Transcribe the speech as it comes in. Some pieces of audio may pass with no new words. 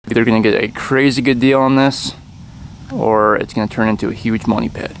Either gonna get a crazy good deal on this, or it's gonna turn into a huge money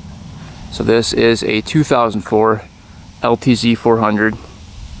pit. So this is a 2004 LTZ400.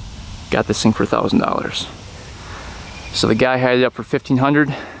 Got this thing for $1,000. So the guy had it up for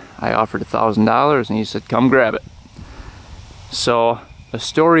 $1,500. I offered $1,000 and he said, come grab it. So the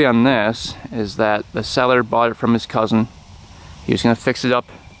story on this is that the seller bought it from his cousin. He was gonna fix it up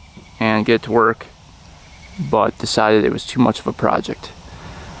and get it to work, but decided it was too much of a project.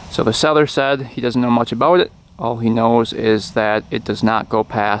 So the seller said he doesn't know much about it. All he knows is that it does not go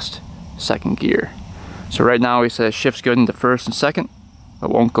past second gear. So right now he says shifts good into first and second, but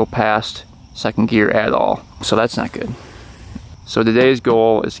won't go past second gear at all. So that's not good. So today's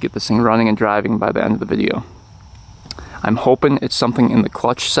goal is to get this thing running and driving by the end of the video. I'm hoping it's something in the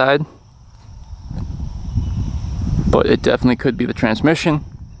clutch side, but it definitely could be the transmission,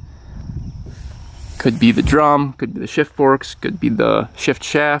 could be the drum, could be the shift forks, could be the shift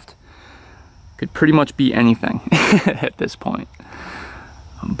shaft, could pretty much be anything at this point.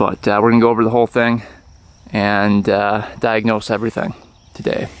 But we're gonna go over the whole thing and diagnose everything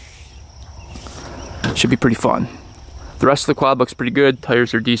today. Should be pretty fun. The rest of the quad looks pretty good.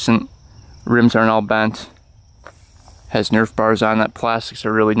 Tires are decent, rims aren't all bent, has Nerf bars on that. Plastics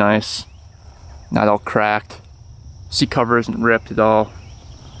are really nice, not all cracked. Seat cover isn't ripped at all.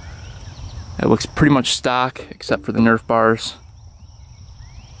 It looks pretty much stock except for the Nerf bars.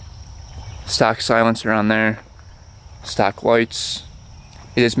 Stock silencer on there, stock lights.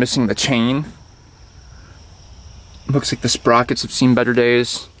 It is missing the chain. Looks like the sprockets have seen better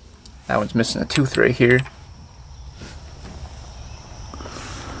days. That one's missing a tooth right here.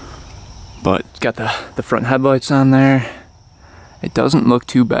 But it's got the front headlights on there. It doesn't look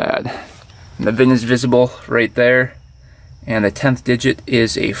too bad. And the VIN is visible right there. And the 10th digit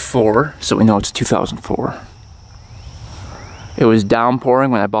is a 4, so we know it's 2004. It was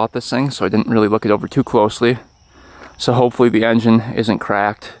downpouring when I bought this thing, so I didn't really look it over too closely. So hopefully the engine isn't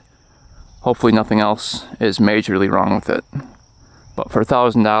cracked. Hopefully nothing else is majorly wrong with it. But for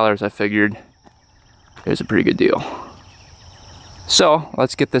 $1,000, I figured it was a pretty good deal. So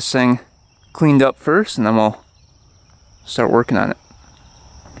let's get this thing cleaned up first, and then we'll start working on it.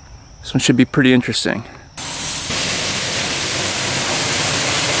 This one should be pretty interesting.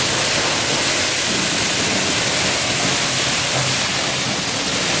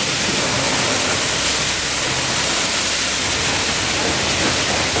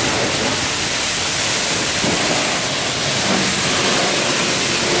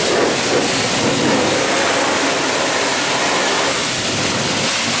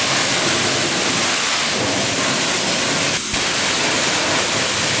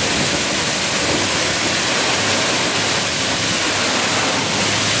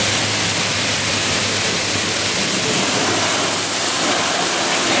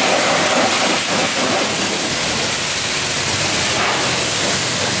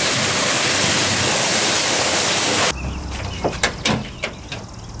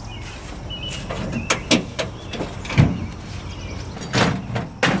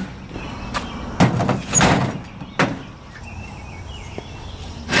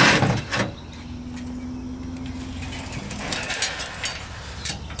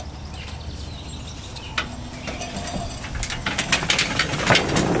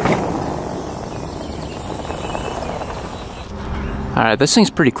 Alright, this thing's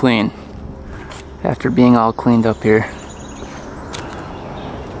pretty clean after being all cleaned up here.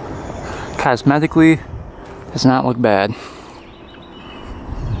 Cosmetically, does not look bad.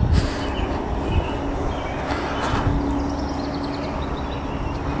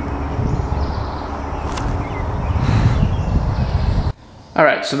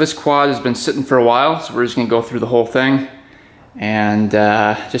 Alright, so this quad has been sitting for a while, so we're just going to go through the whole thing and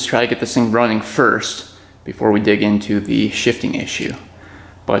just try to get this thing running first before we dig into the shifting issue.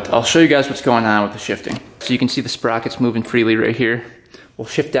 But I'll show you guys what's going on with the shifting. So you can see the sprockets moving freely right here. We'll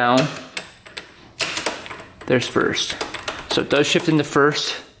shift down. There's first. So it does shift into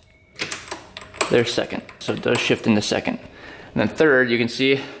first. There's second. So it does shift into second. And then third, you can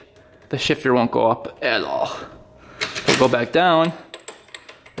see the shifter won't go up at all. We'll go back down.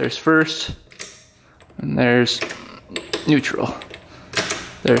 There's first. And there's neutral.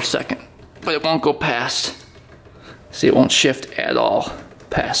 There's second. But it won't go past. See, it won't shift at all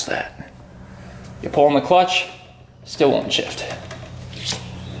past that. You pull on the clutch, still won't shift.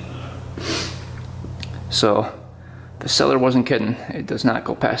 So the seller wasn't kidding. It does not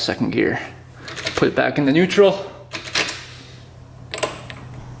go past second gear. Put it back into neutral.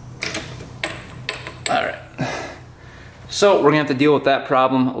 Alright. So we're gonna have to deal with that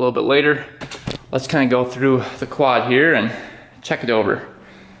problem a little bit later. Let's kind of go through the quad here and check it over.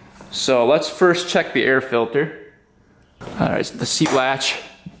 So let's first check the air filter. All right, so the seat latch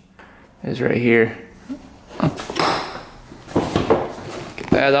is right here. Get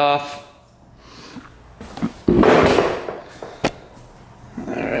that off. All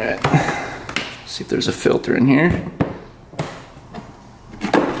right, see if there's a filter in here.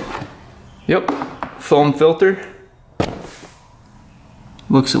 Yep, foam filter.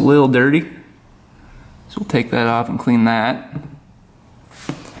 Looks a little dirty, so we'll take that off and clean that.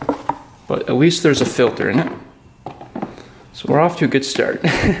 But at least there's a filter in it. So we're off to a good start.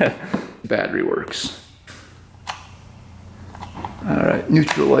 Battery works. Alright,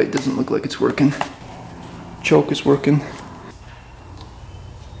 neutral light doesn't look like it's working. Choke is working.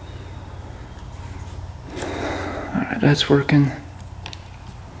 Alright, that's working.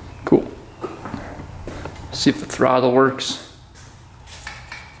 Cool. See if the throttle works.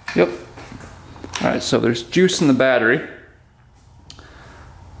 Yep. Alright, so there's juice in the battery.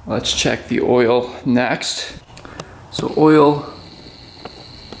 Let's check the oil next. So oil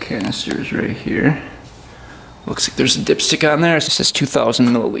canister is right here. Looks like there's a dipstick on there. It says 2,000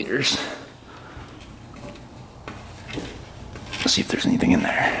 milliliters. Let's see if there's anything in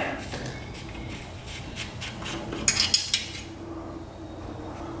there.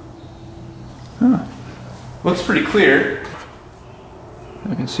 Huh. Looks pretty clear.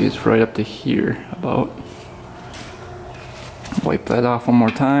 I can see it's right up to here about. Wipe that off one more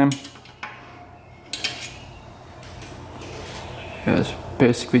time. Yeah, it's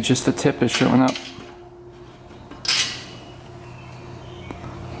basically just the tip is showing up.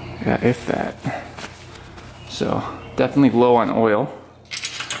 Yeah, if that. So definitely low on oil.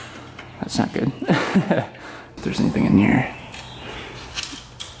 That's not good. If there's anything in here.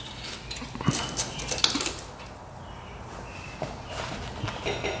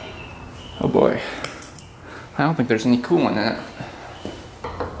 Oh boy. I don't think there's any coolant in it.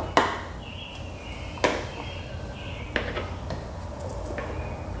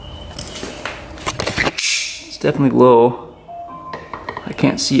 It's definitely low. I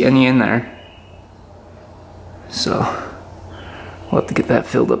can't see any in there. So we'll have to get that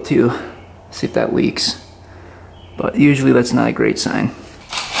filled up too. See if that leaks. But usually that's not a great sign.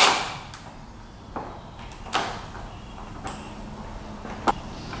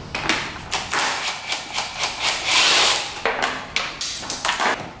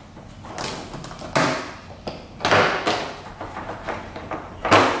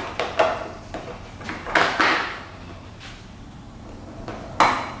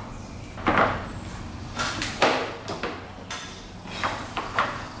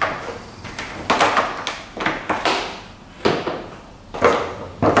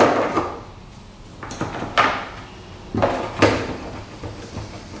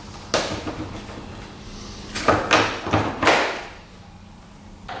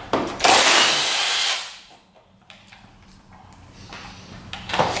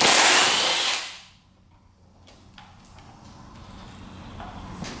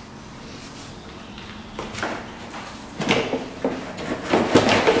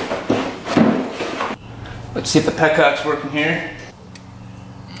 Let's see if the petcock's working here.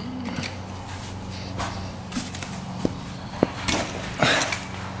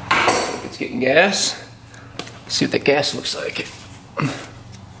 It's getting gas. Let's see what the gas looks like.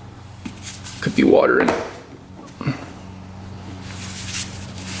 Could be water in it.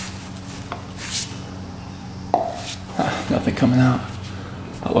 Nothing coming out.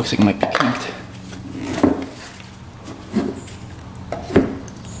 That looks like it might be kinked.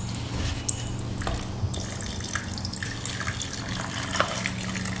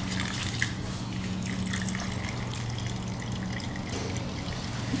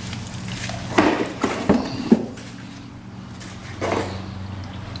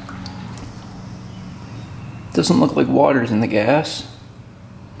 Doesn't look like water's in the gas.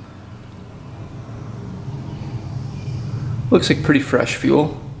 Looks like pretty fresh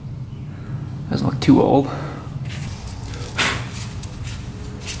fuel. Doesn't look too old.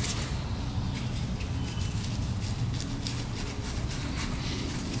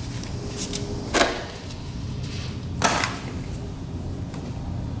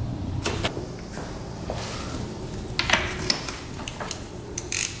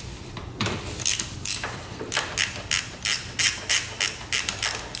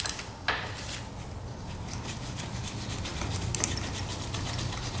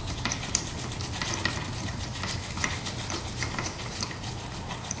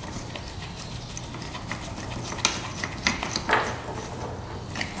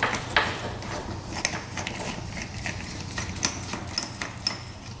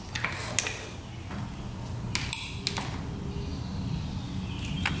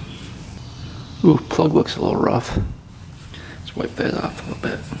 Ooh, plug looks a little rough. Let's wipe that off a little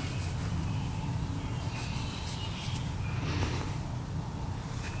bit.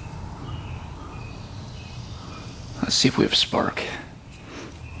 Let's see if we have spark.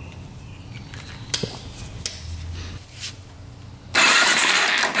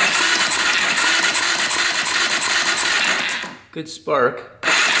 Good spark.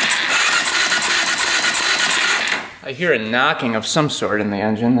 I hear a knocking of some sort in the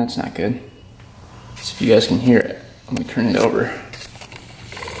engine. That's not good. Let's see if you guys can hear it. Let me turn it over.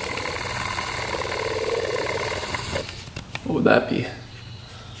 What would that be?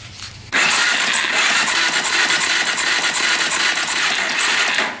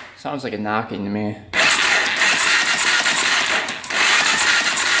 Sounds like a knocking to me.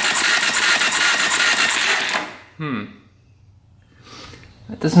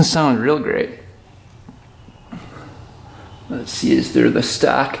 That doesn't sound real great. Let's see, is there the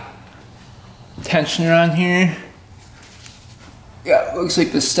stock tensioner on here? Yeah, looks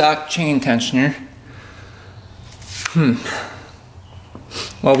like the stock chain tensioner.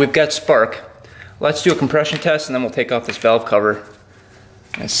 Well, we've got spark. Let's do a compression test and then we'll take off this valve cover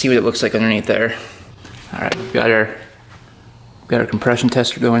and see what it looks like underneath there. All right, we've got our compression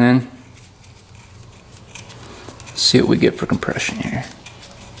tester going in. Let's see what we get for compression here.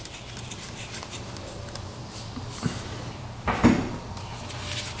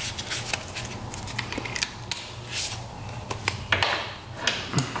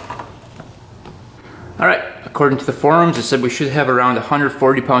 Alright, according to the forums, it said we should have around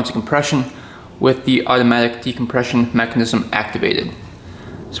 140 pounds of compression with the automatic decompression mechanism activated.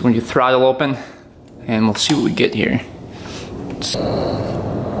 So we're going to throttle open and we'll see what we get here. So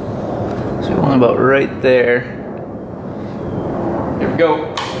we're going about right there. Here we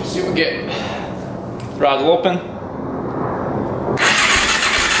go. Let's see what we get. Throttle open.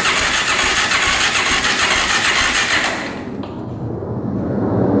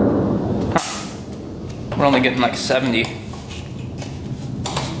 We're only getting like 70.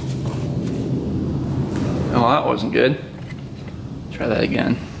 Oh, that wasn't good. Try that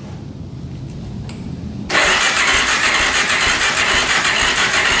again.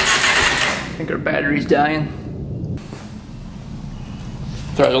 I think our battery's dying.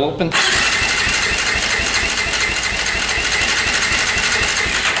 Throttle open.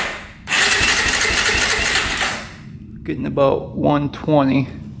 Getting about 120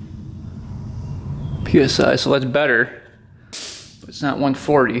 PSI, so that's better, but it's not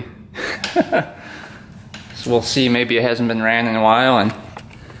 140. So we'll see, maybe it hasn't been ran in a while and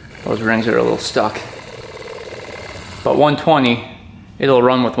those rings are a little stuck. But 120, it'll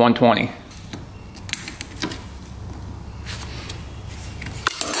run with 120.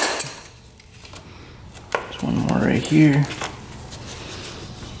 There's one more right here.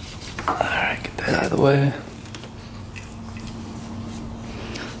 Alright, get that out of the way.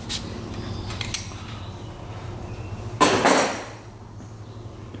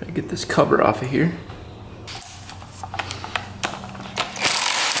 Get this cover off of here.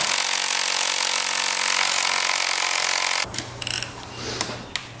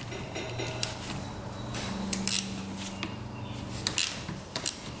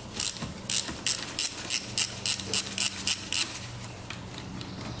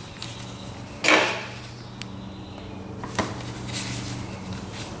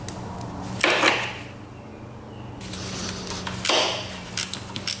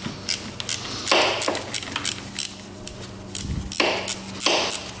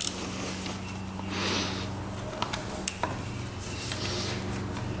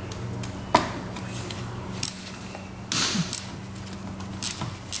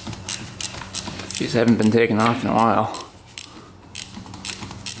 These haven't been taken off in a while.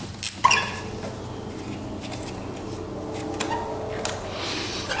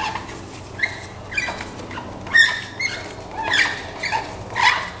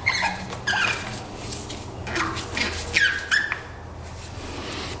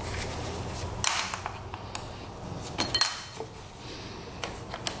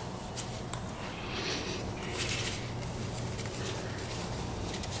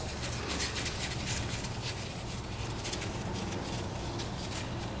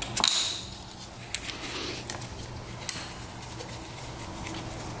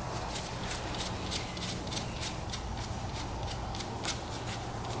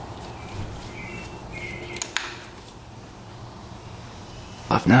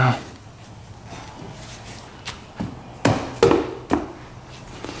 Off now.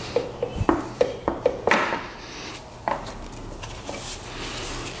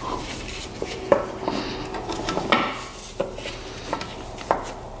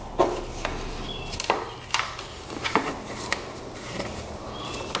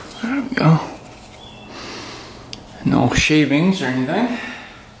 we go. No shavings or anything.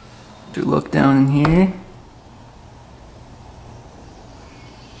 Do look down in here.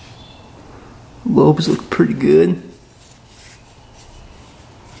 Lobes look pretty good.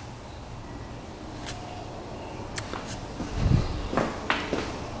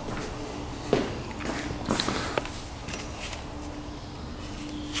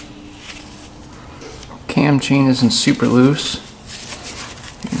 Cam chain isn't super loose.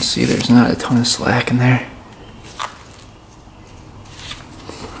 You can see there's not a ton of slack in there.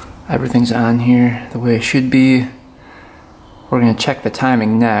 Everything's on here the way it should be. We're going to check the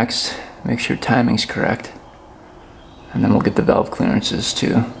timing next, make sure timing's correct, and then we'll get the valve clearances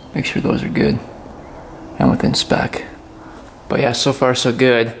too, make sure those are good and within spec. But yeah, so far so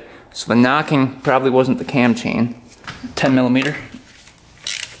good. So the knocking probably wasn't the cam chain. 10mm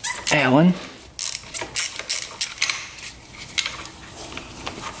Allen.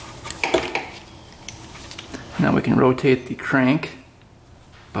 Now we can rotate the crank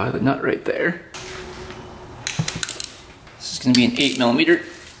by the nut right there. This is going to be an 8mm.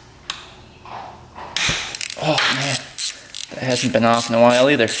 Oh man, that hasn't been off in a while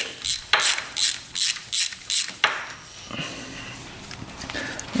either.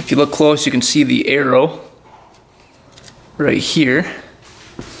 If you look close, you can see the arrow right here.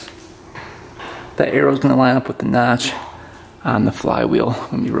 That arrow is going to line up with the notch on the flywheel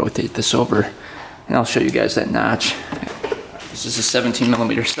when we rotate this over. And I'll show you guys that notch. This is a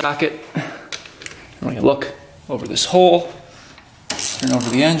 17mm socket. I'm going to look over this hole, turn over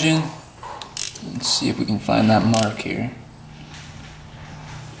the engine, and see if we can find that mark here.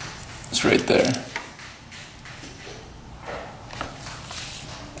 It's right there.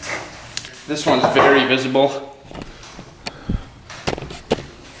 This one's very visible.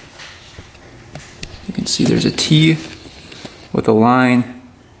 You can see there's a T with a line.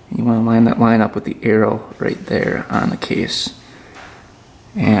 You want to line that line up with the arrow right there on the case.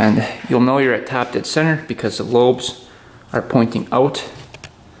 And you'll know you're at top dead center because the lobes are pointing out.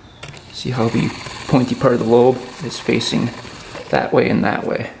 See how the pointy part of the lobe is facing that way and that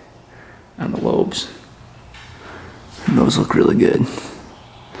way on the lobes. And those look really good.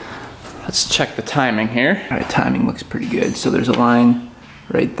 Let's check the timing here. All right, timing looks pretty good. So there's a line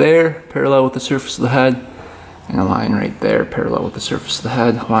right there, parallel with the surface of the head, and a line right there, parallel with the surface of the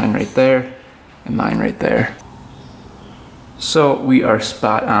head, a line right there, and line right there. So we are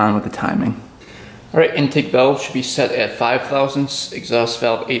spot on with the timing. All right, intake valve should be set at 5 thousandths, exhaust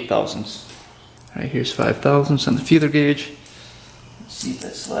valve 8 thousandths. All right, here's 5 thousandths on the feeler gauge. Let's see if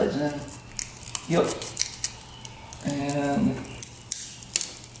that slides in. Yep. And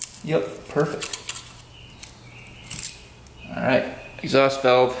yep, perfect. All right, exhaust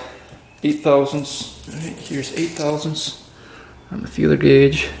valve 8 thousandths. All right, here's 8 thousandths on the feeler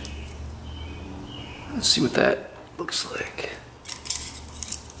gauge. Let's see what that looks like.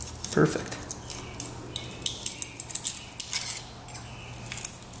 Perfect.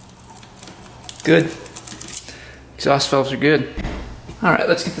 Good. Exhaust valves are good. All right,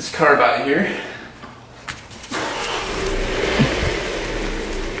 let's get this carb out of here.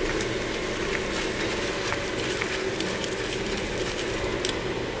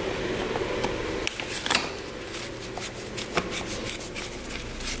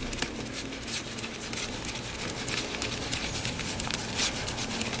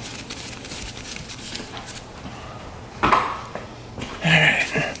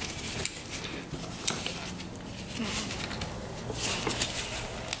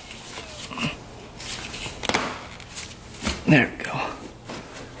 There we go.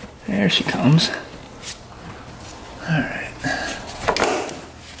 There she comes. Alright.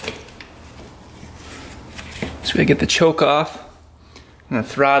 So we get the choke off, and the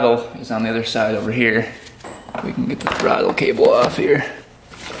throttle is on the other side over here. We can get the throttle cable off here.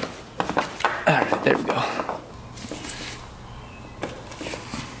 Alright, there we go.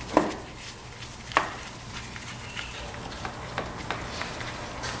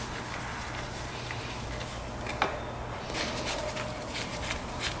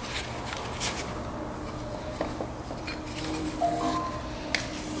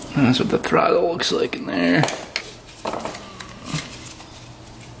 That's what the throttle looks like in there.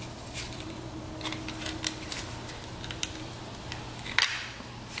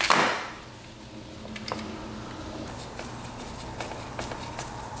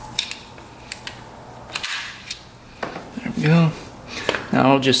 There we go.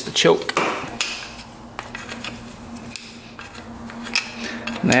 Now just the choke.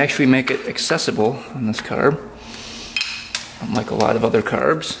 And they actually make it accessible on this carb, unlike a lot of other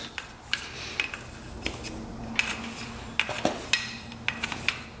carbs.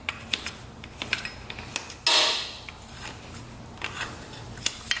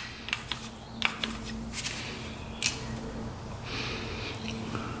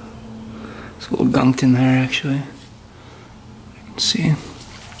 a little gunked in there actually. You can see.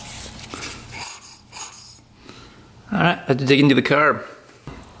 Alright, I have to dig into the carb.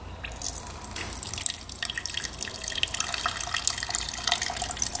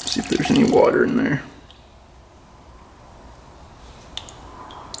 See if there's any water in there.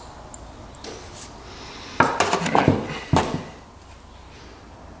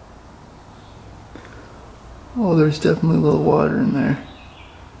 Oh, there's definitely a little water in there.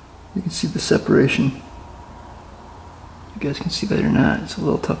 You can see the separation. You guys can see that or not, it's a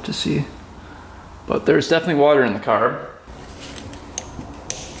little tough to see. But there's definitely water in the carb.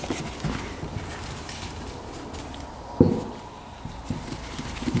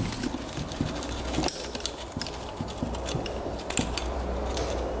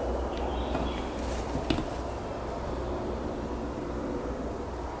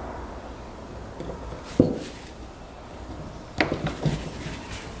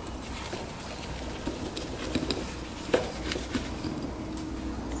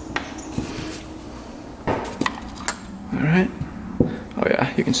 Alright. Oh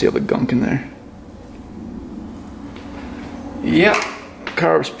yeah, you can see all the gunk in there. Yep,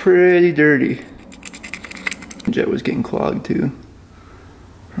 carb's pretty dirty. Jet was getting clogged too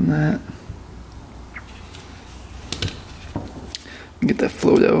from that. Get that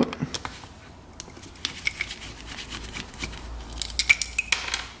float out.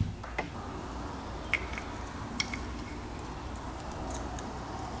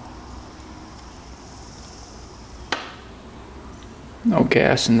 No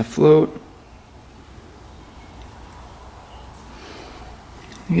gas in the float.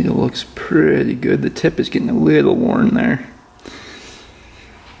 It looks pretty good. The tip is getting a little worn there.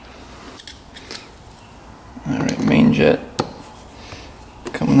 Alright, main jet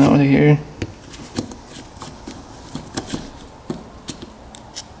coming out of here.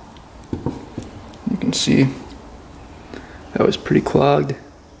 You can see that was pretty clogged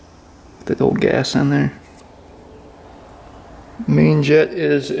with that old gas on there. Main jet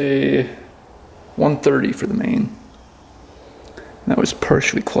is a 130 for the main. That was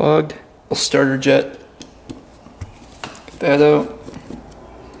partially clogged. Starter jet. Get that out.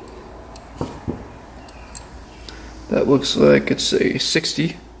 That looks like it's a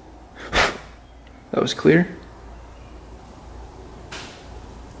 60. That was clear.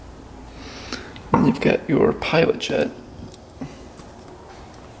 And you've got your pilot jet.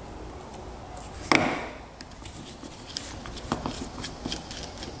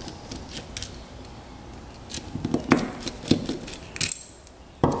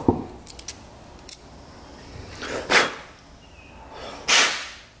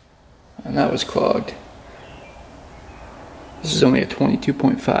 And that was clogged. This is only a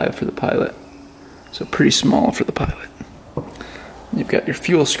 22.5 for the pilot, so pretty small for the pilot. You've got your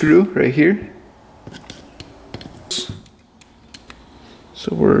fuel screw right here.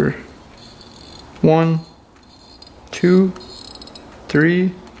 So we're 1, 2,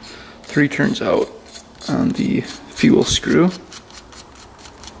 3 turns out on the fuel screw.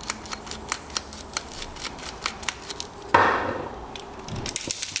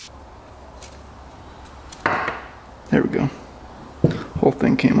 There we go. Whole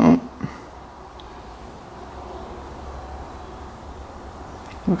thing came out.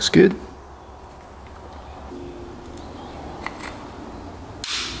 Looks good.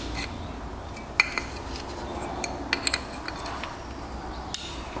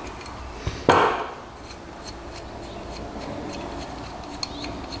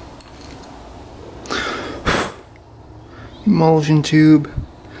 Emulsion tube.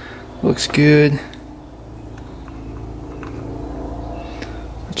 Looks good.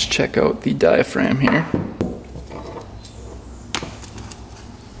 Let's check out the diaphragm here.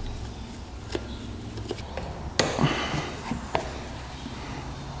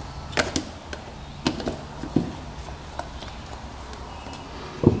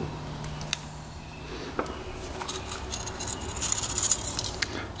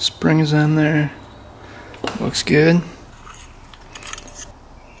 Spring is on there. Looks good.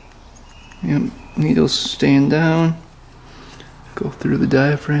 Yep, needles staying down. Go through the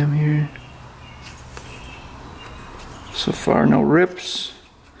diaphragm here. So far no rips.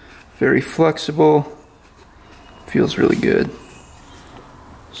 Very flexible. Feels really good.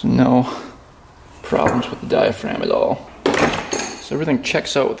 So no problems with the diaphragm at all. So everything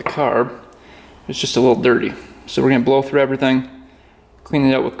checks out with the carb. It's just a little dirty. So we're going to blow through everything, clean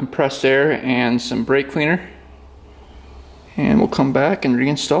it out with compressed air and some brake cleaner. And we'll come back and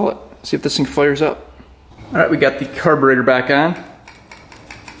reinstall it. See if this thing fires up. Alright, we got the carburetor back on.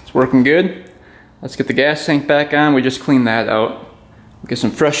 It's working good. Let's get the gas tank back on. We just cleaned that out. Get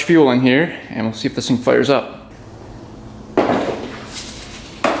some fresh fuel in here and we'll see if this thing fires up.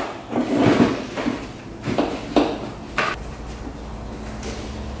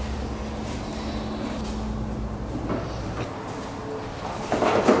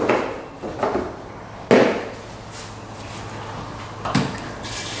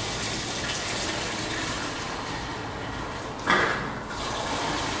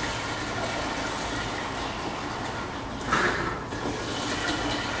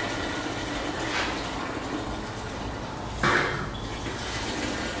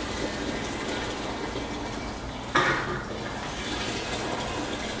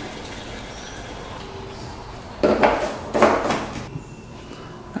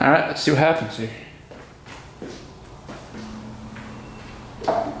 Alright, let's see what happens here.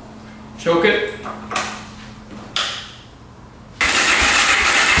 Choke it.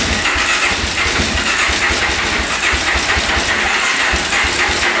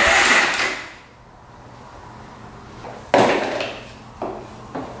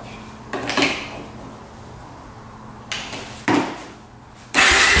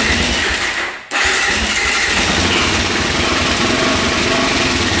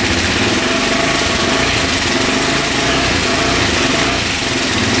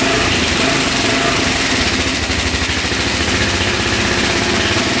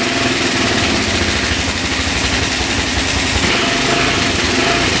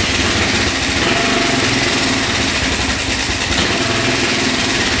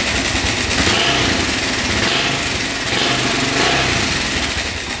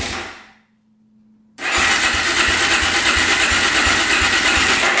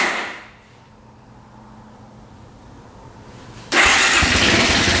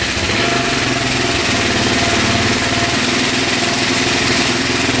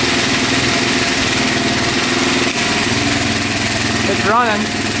 It's running.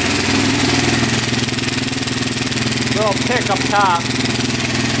 Little kick up top.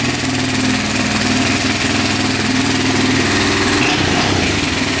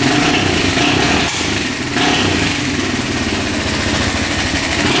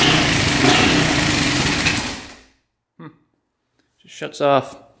 Just shuts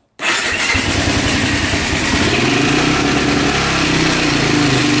off.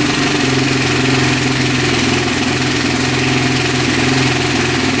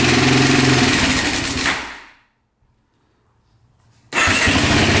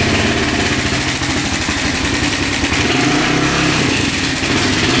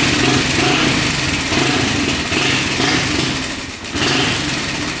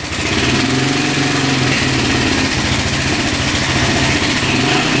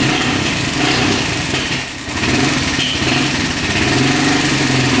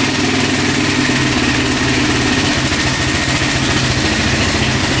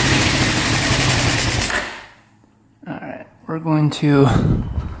 We're going to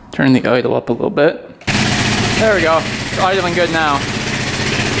turn the idle up a little bit. There we go. It's idling good now.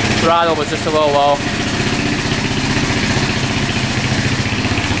 Throttle was just a little low.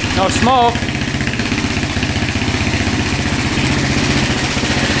 No smoke.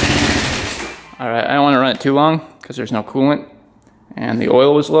 Alright, I don't want to run it too long because there's no coolant and the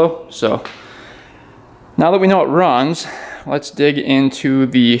oil was low. So now that we know it runs, let's dig into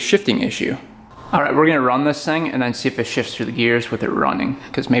the shifting issue. Alright, we're going to run this thing and then see if it shifts through the gears with it running,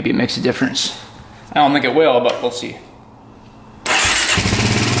 because maybe it makes a difference. I don't think it will, but we'll see. Pitch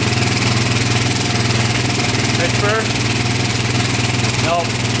first? Nope.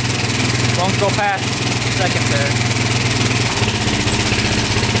 Won't go past second there.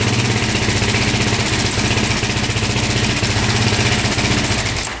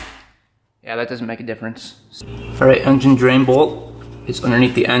 Yeah, that doesn't make a difference. Alright, engine drain bolt is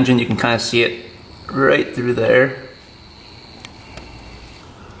underneath the engine. You can kind of see it right through there.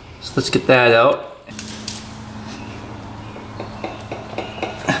 So let's get that out.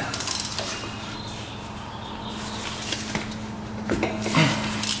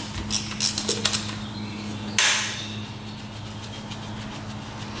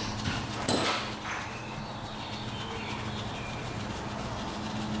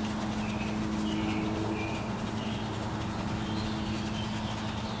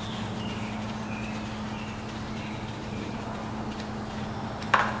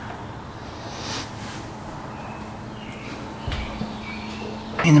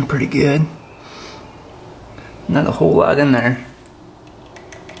 Cleaning pretty good. Not a whole lot in there.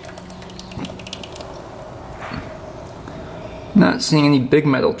 Not seeing any big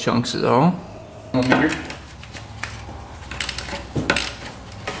metal chunks at all. Millimeter.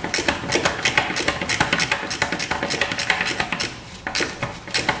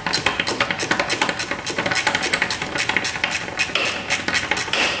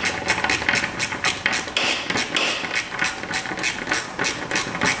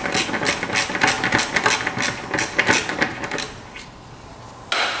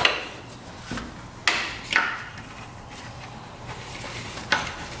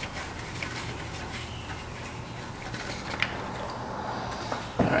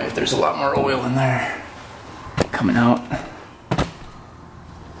 there's a lot more oil in there coming out.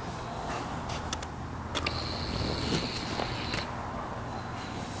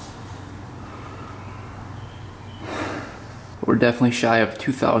 We're definitely shy of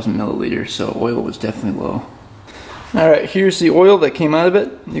 2,000 milliliters, so oil was definitely low. Alright, here's the oil that came out of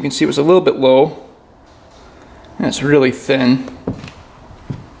it. You can see it was a little bit low. And it's really thin. So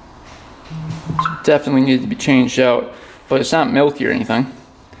it definitely needed to be changed out. But it's not milky or anything.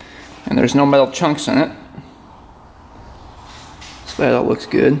 And there's no metal chunks in it. So that all looks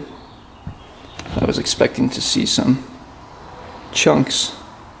good. I was expecting to see some chunks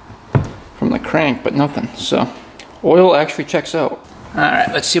from the crank, but nothing. So oil actually checks out.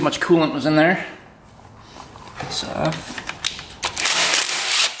 Alright, let's see how much coolant was in there. Get this off.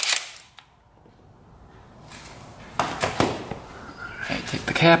 Alright, take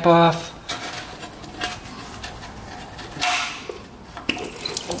the cap off.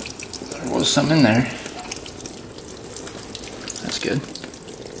 There was some in there. That's good.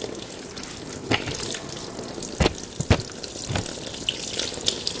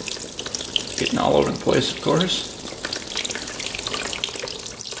 Getting all over the place, of course.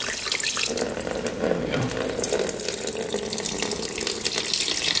 There we go.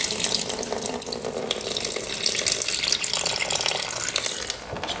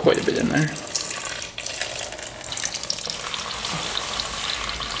 There's quite a bit in there.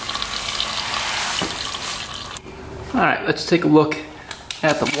 Alright, let's take a look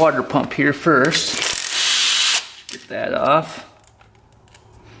at the water pump here first. Get that off.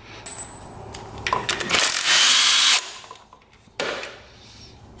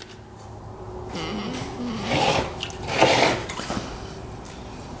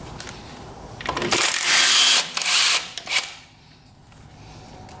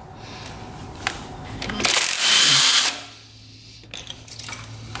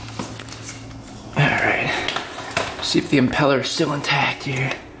 See if the impeller is still intact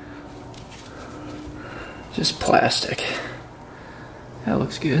here. Just plastic. That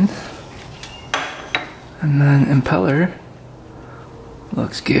looks good. And then impeller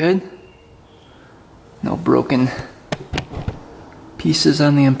looks good. No broken pieces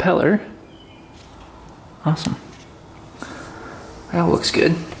on the impeller. Awesome. That looks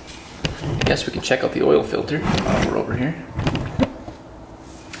good. I guess we can check out the oil filter while we're over here.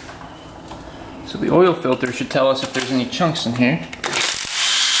 So the oil filter should tell us if there's any chunks in here.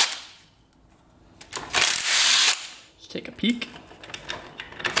 Let's take a peek.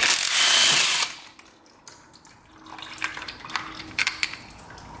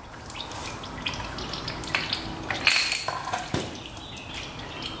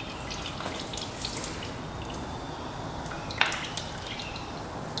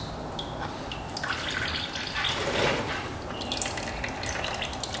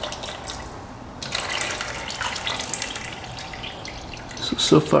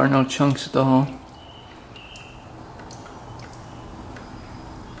 So far, no chunks at all.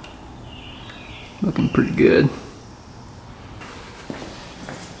 Looking pretty good.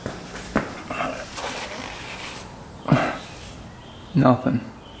 Nothing.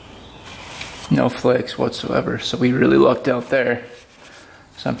 No flakes whatsoever, so we really lucked out there.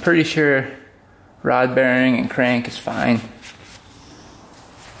 So I'm pretty sure rod bearing and crank is fine.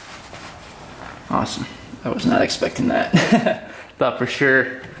 Awesome. I was not expecting that. Thought for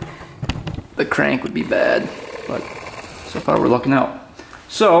sure the crank would be bad, but so far we're looking out.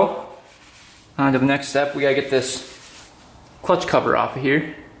 So, on to the next step, we gotta get this clutch cover off of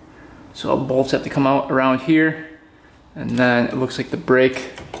here. So all the bolts have to come out around here, and then it looks like the brake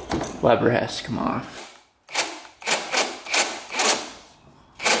lever has to come off.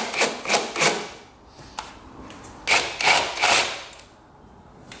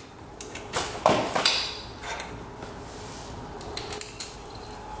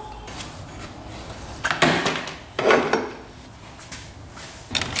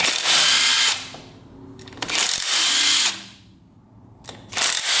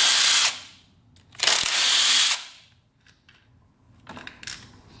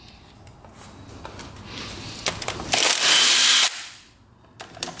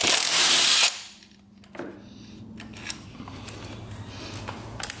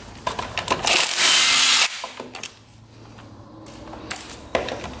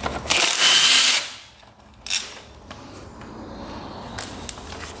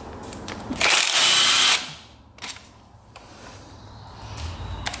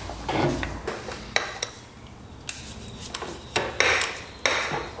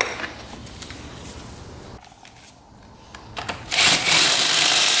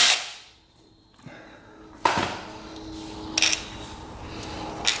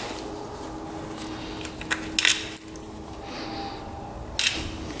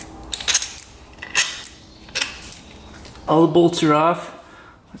 All the bolts are off.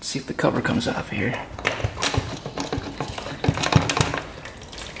 Let's see if the cover comes off here.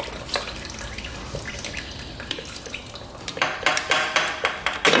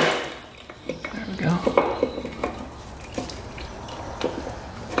 There we go.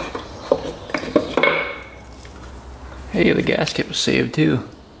 Hey, the gasket was saved too.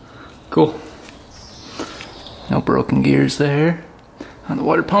 Cool. No broken gears there on the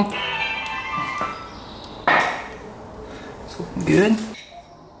water pump. It's looking good.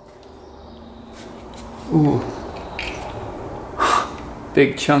 Ooh.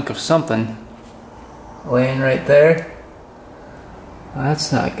 Big chunk of something laying right there. Well,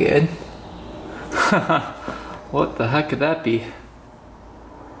 that's not good. What the heck could that be?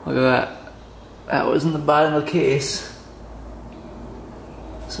 Look at that. That was in the bottom of the case.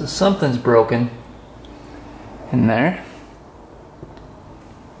 So something's broken in there.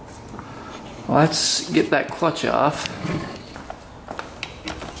 Let's get that clutch off.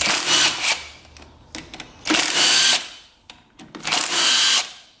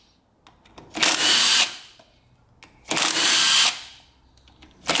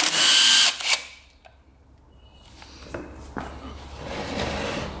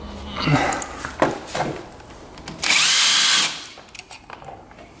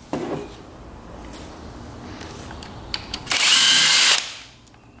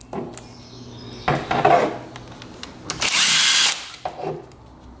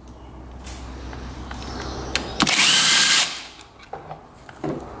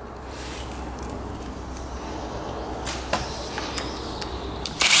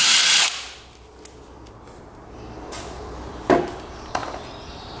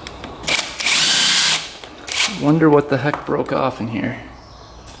 Wonder what the heck broke off in here.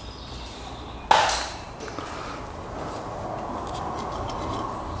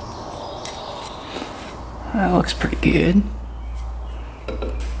 That looks pretty good.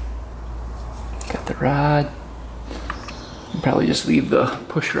 Got the rod. I'll probably just leave the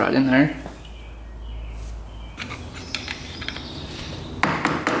push rod in there.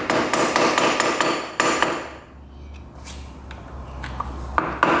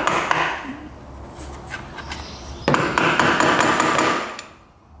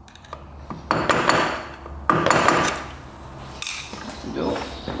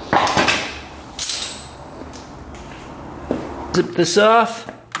 Zip this off.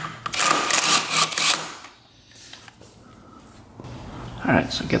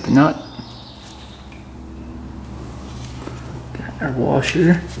 Alright, so get the nut. Got our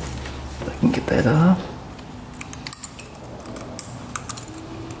washer. If I can get that off.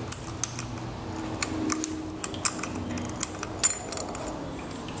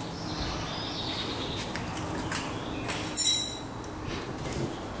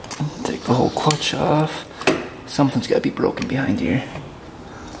 Take the whole clutch off. Something's got to be broken behind here.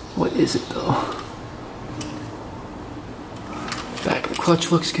 What is it though? Back of the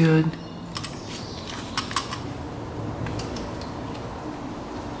clutch looks good.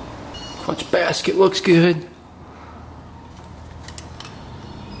 Clutch basket looks good.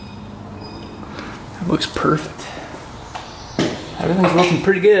 It looks perfect. Everything's looking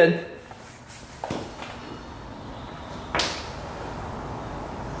pretty good.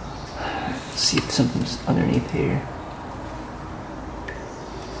 See if something's underneath here.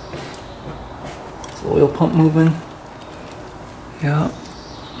 Is the oil pump moving? Yeah.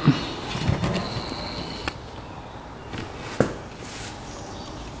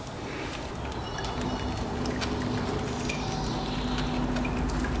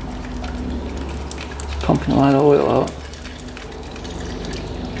 It's pumping a lot of oil out.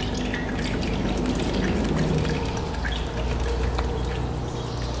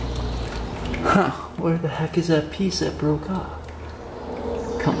 Huh, where the heck is that piece that broke off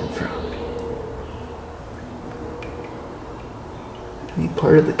coming from? Any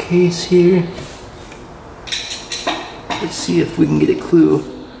part of the case here? Let's see if we can get a clue.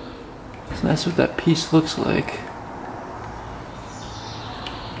 So that's what that piece looks like.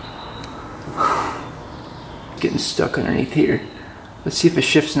 Getting stuck underneath here. Let's see if it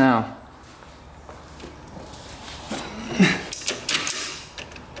shifts now.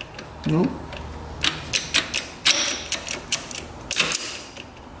 Nope.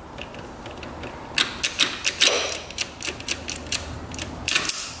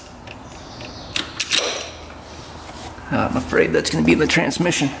 I'm afraid that's going to be the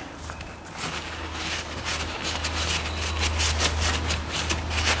transmission.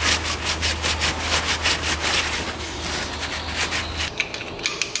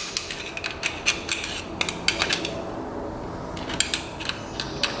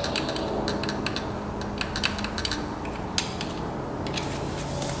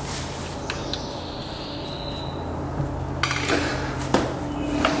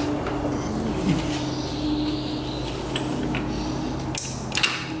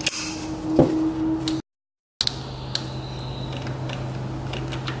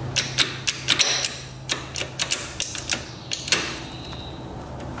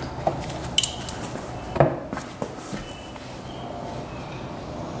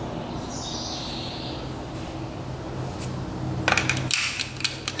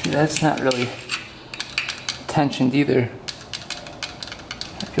 See, that's not really tensioned either.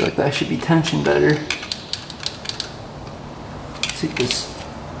 I feel like that should be tensioned better. Let's take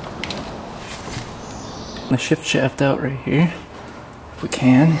the shift shaft out right here, if we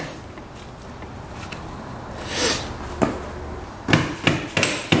can.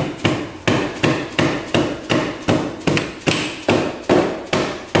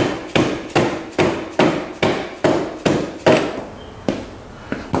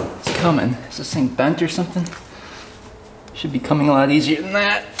 Coming. Is this thing bent or something? Should be coming a lot easier than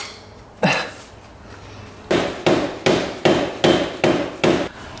that.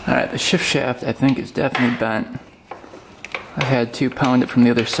 Alright, the shift shaft I think is definitely bent. I had to pound it from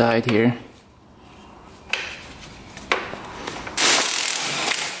the other side here.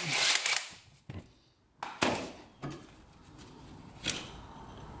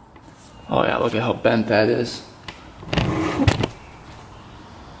 Oh yeah, look at how bent that is.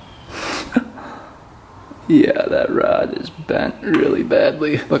 Yeah, that rod is bent really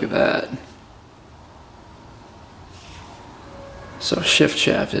badly. Look at that. So shift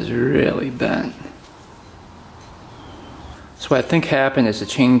shaft is really bent. So what I think happened is the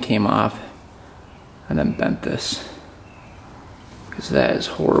chain came off and then bent this. Because that is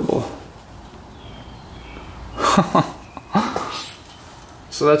horrible.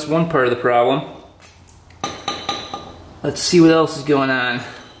 So that's one part of the problem. Let's see what else is going on.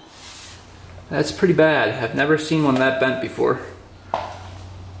 That's pretty bad. I've never seen one that bent before.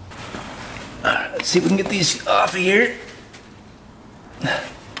 Alright, let's see if we can get these off of here. I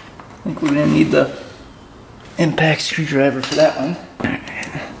think we're gonna need the impact screwdriver for that one.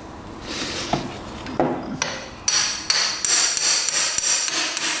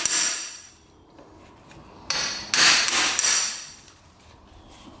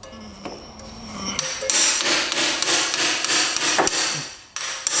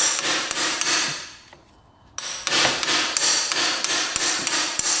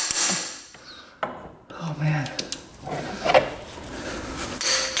 Oh man.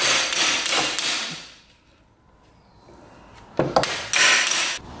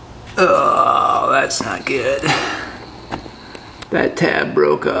 Oh, that's not good. That tab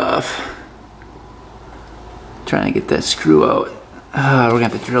broke off. Trying to get that screw out. We're gonna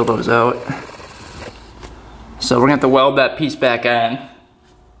have to drill those out. So we're gonna have to weld that piece back on.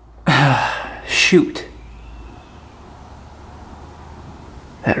 Shoot.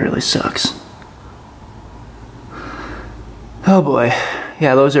 That really sucks. Oh boy.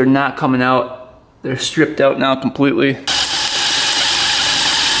 Yeah, those are not coming out. They're stripped out now completely.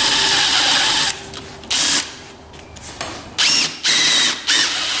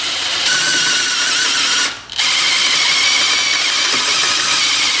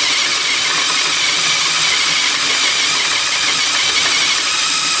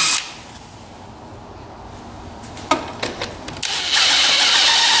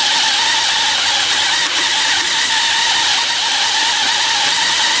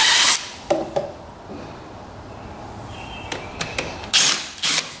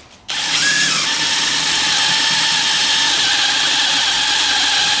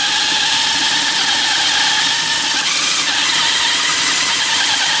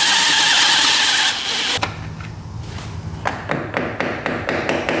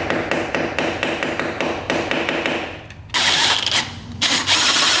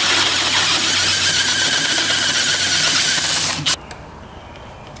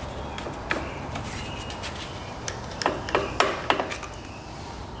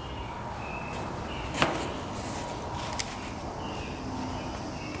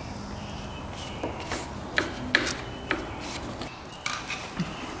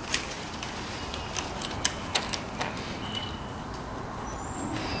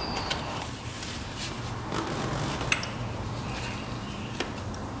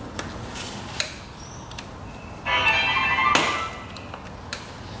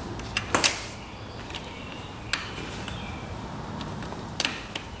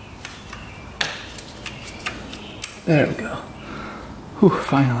 There we go. Whew,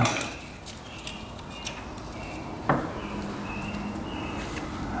 finally.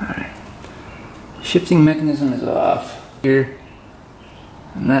 Alright. Shifting mechanism is off here.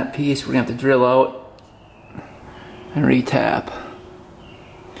 And that piece we're gonna have to drill out and re-tap.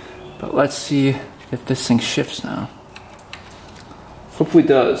 But let's see if this thing shifts now. Hopefully it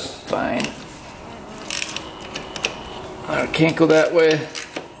does. Fine. Can't go that way.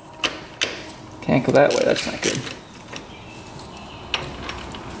 Can't go that way, that's not good.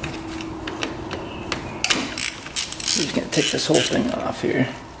 We're just gonna take this whole thing off here.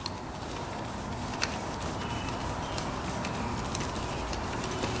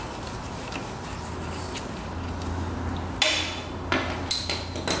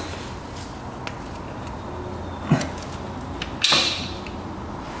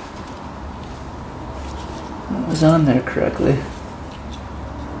 It was on there correctly.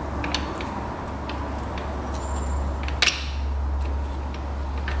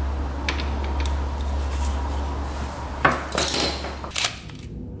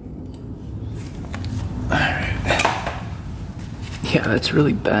 Alright. Yeah, that's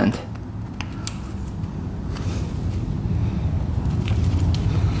really bent.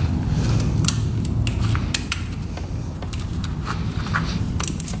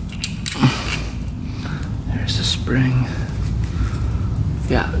 There's the spring.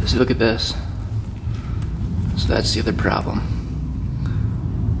 Yeah, so look at this. So that's the other problem.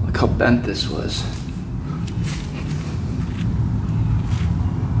 Look how bent this was.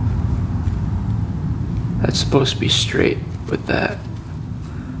 That's supposed to be straight with that.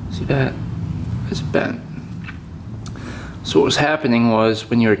 See that? It's bent. So what was happening was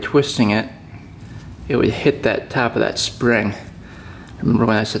when you were twisting it, it would hit that top of that spring. Remember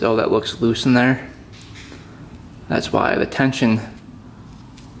when I said, oh, that looks loose in there? That's why the tension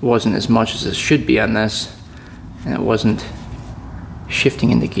wasn't as much as it should be on this, and it wasn't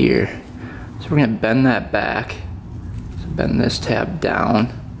shifting into gear. So we're gonna bend that back, so bend this tab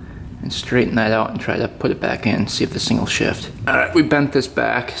down, and straighten that out and try to put it back in, see if this thing will shift. Alright, we bent this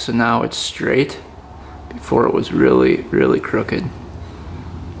back, so now it's straight. Before it was really, really crooked.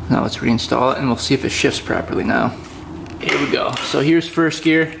 Now let's reinstall it and we'll see if it shifts properly now. Here we go. So here's first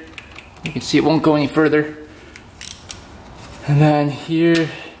gear. You can see it won't go any further. And then here,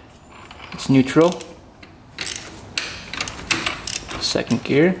 it's neutral. Second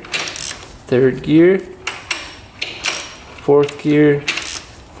gear, third gear, fourth gear,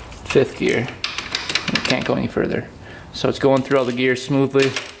 fifth gear. It can't go any further. So it's going through all the gears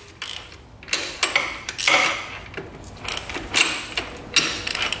smoothly.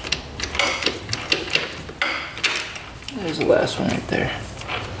 There's the last one right there.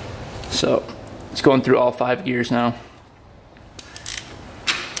 So it's going through all 5 gears now.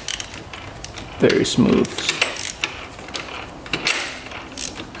 Very smooth.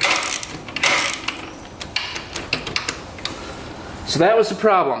 So that was the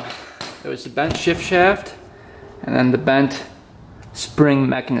problem. It was the bent shift shaft and then the bent spring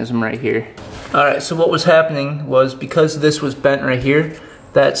mechanism right here. Alright, so what was happening was because this was bent right here,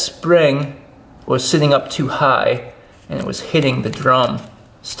 that spring was sitting up too high and it was hitting the drum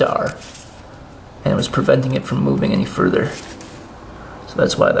star and it was preventing it from moving any further. So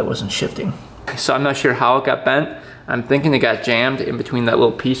that's why that wasn't shifting. So I'm not sure how it got bent. I'm thinking it got jammed in between that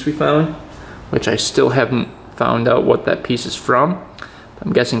little piece we found, which I still haven't found out what that piece is from.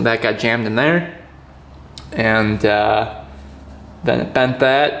 I'm guessing that got jammed in there, and then it bent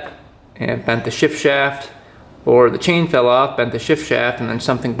that and bent the shift shaft, or the chain fell off, bent the shift shaft, and then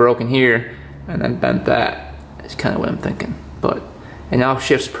something broke in here and then bent that. That's kind of what I'm thinking. But it now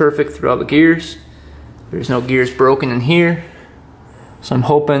shifts perfect through all the gears. There's no gears broken in here, so I'm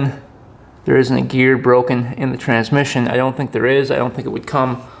hoping there isn't a gear broken in the transmission. I don't think there is. I don't think it would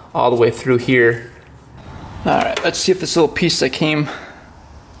come all the way through here. Alright, let's see if this little piece that came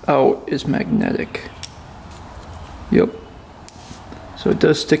out is magnetic. Yep. So it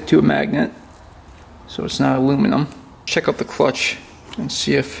does stick to a magnet, so it's not aluminum. Check out the clutch and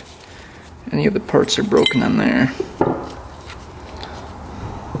see if any of the parts are broken on there.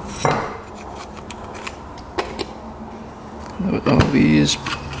 Look at all these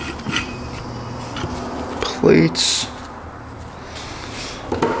plates.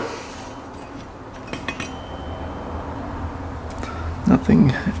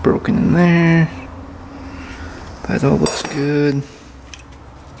 Nothing broken in there. That all looks good.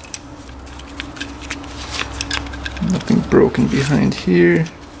 Nothing broken behind here.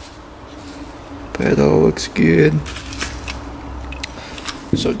 That all looks good.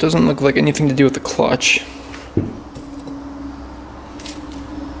 So it doesn't look like anything to do with the clutch.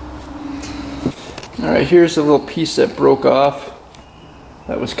 Alright, here's a little piece that broke off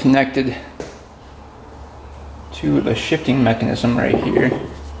that was connected to the shifting mechanism right here.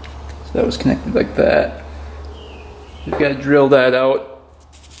 So that was connected like that. We've got to drill that out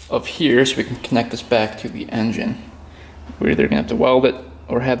of here so we can connect this back to the engine. We're either going to have to weld it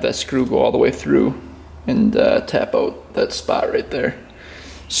or have that screw go all the way through and tap out that spot right there.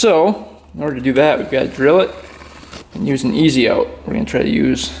 So, in order to do that, we've got to drill it and use an easy out. We're going to try to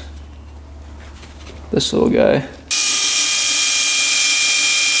use this little guy.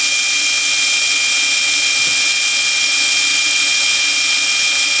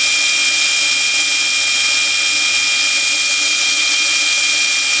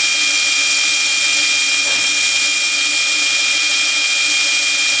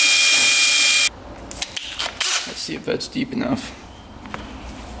 Let's see if that's deep enough.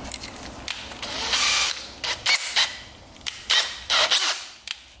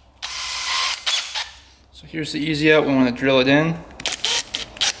 here's the easy out. We want to drill it in.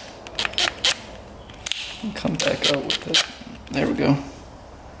 And come back out with it. There we go.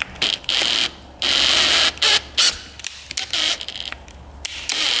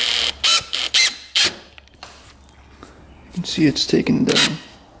 You can see it's taken down.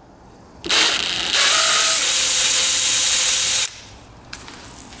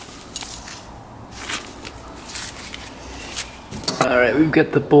 Alright, we've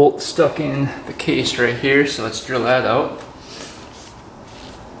got the bolt stuck in the case right here, so let's drill that out.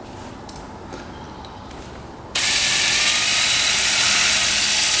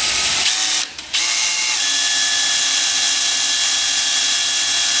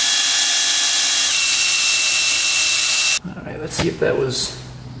 Alright, let's see if that was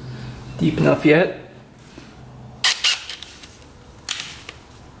deep enough yet.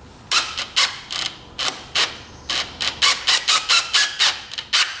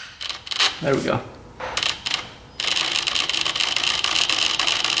 There we go.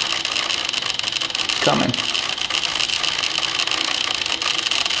 Coming.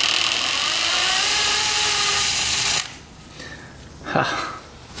 Ha.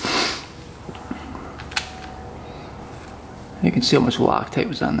 You can see how much Loctite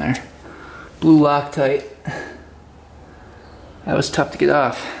was on there. Blue Loctite. That was tough to get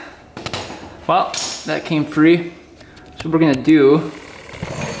off. Well, that came free. So what we're gonna do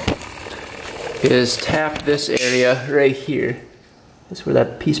is tap this area right here. That's where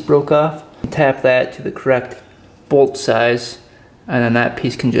that piece broke off. Tap that to the correct bolt size, and then that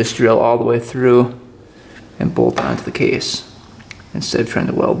piece can just drill all the way through and bolt onto the case instead of trying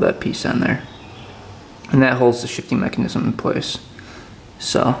to weld that piece on there. And that holds the shifting mechanism in place.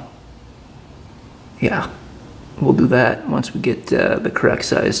 So yeah, we'll do that once we get the correct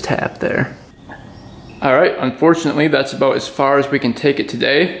size tap there. Alright, unfortunately that's about as far as we can take it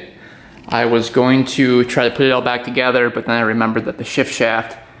today. I was going to try to put it all back together, but then I remembered that the shift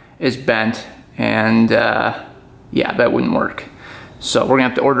shaft is bent, and yeah, that wouldn't work. So we're gonna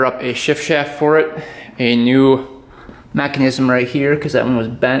have to order up a shift shaft for it, a new mechanism right here, because that one was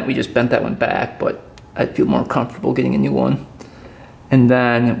bent. We just bent that one back, but I'd feel more comfortable getting a new one. And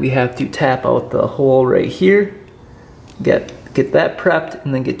then we have to tap out the hole right here, get that prepped,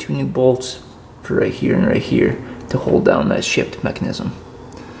 and then get two new bolts for right here and right here to hold down that shift mechanism.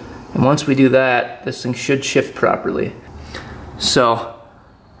 And once we do that, this thing should shift properly. So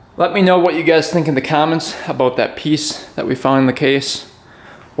let me know what you guys think in the comments about that piece that we found in the case.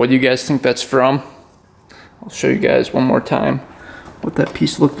 What do you guys think that's from? I'll show you guys one more time what that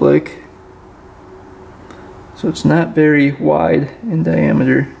piece looked like. So it's not very wide in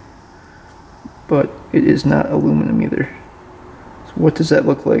diameter, but it is not aluminum either. So what does that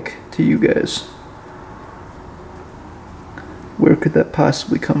look like to you guys? Where could that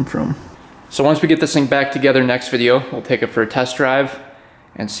possibly come from? So once we get this thing back together next video, we'll take it for a test drive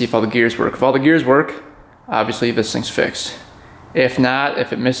and see if all the gears work. If all the gears work, obviously this thing's fixed. If not,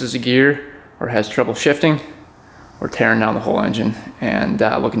 if it misses a gear or has trouble shifting, we're tearing down the whole engine and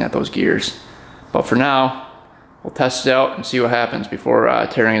looking at those gears. But for now, we'll test it out and see what happens before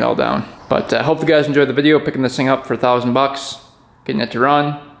tearing it all down. But I hope you guys enjoyed the video, picking this thing up for $1,000, getting it to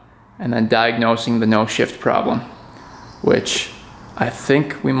run, and then diagnosing the no shift problem, which I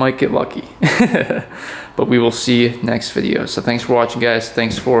think we might get lucky. But we will see next video. So thanks for watching, guys.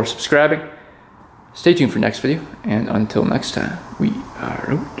 Thanks for subscribing. Stay tuned for next video, and until next time, we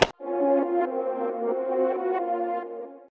are out.